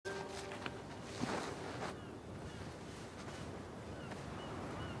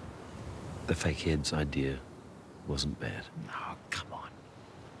the fake heads idea wasn't bad. Oh, come on.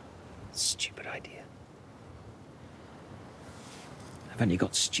 Stupid idea. I've only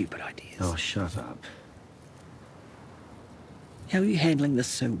got stupid ideas. Oh, shut up. How are you handling this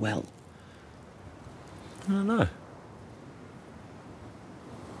so well? I don't know.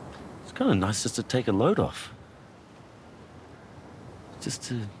 It's kind of nice just to take a load off.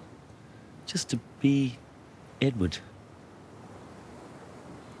 Just to be Edward.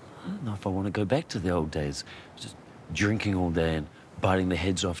 I don't know if I want to go back to the old days. Just drinking all day and biting the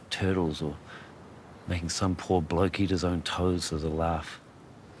heads off turtles or making some poor bloke eat his own toes as a laugh.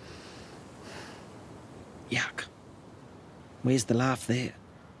 Yuck. Where's the laugh there?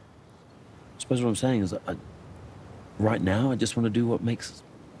 I suppose what I'm saying is right now I just want to do what makes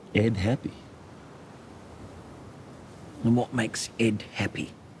Ed happy. And what makes Ed happy?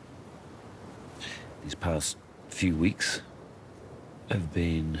 These past few weeks have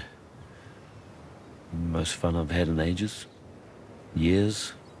been the most fun I've had in ages.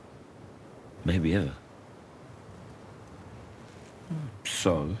 Years. Maybe ever.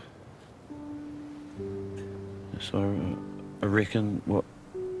 So I reckon what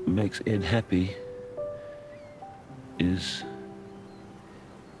makes Ed happy is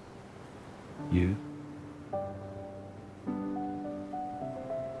you.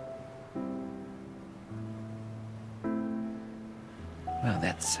 Well,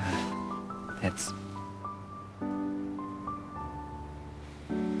 that's...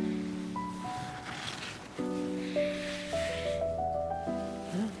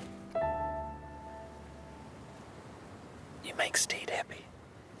 You make Steve happy.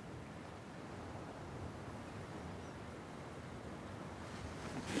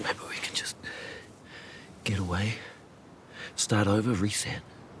 Maybe we can just get away, start over, reset.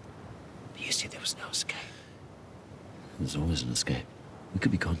 You said there was no escape. There's always an escape. We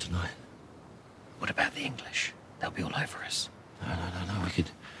could be gone tonight. What about the English? They'll be all over us. No. We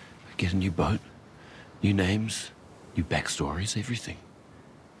could get a new boat, new names, new backstories, everything.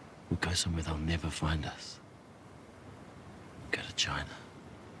 We'll go somewhere they'll never find us. Go to China.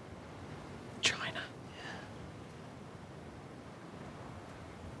 China? Yeah.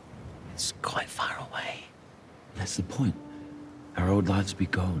 It's quite far away. That's the point. Our old lives be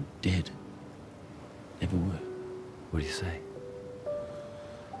gone, dead. Never were. What do you say?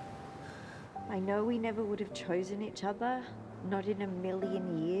 I know we never would have chosen each other, not in a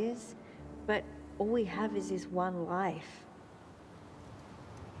million years, but all we have is this one life.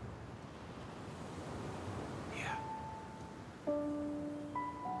 Yeah.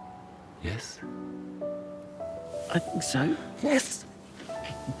 Yes? I think so. Yes!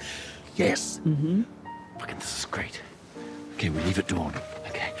 Yes! Mm-hmm. Fucking, this is great. Okay, we leave at dawn.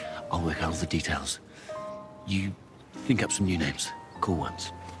 Okay, I'll work out all the details. You think up some new names. Cool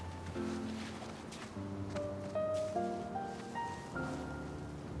ones.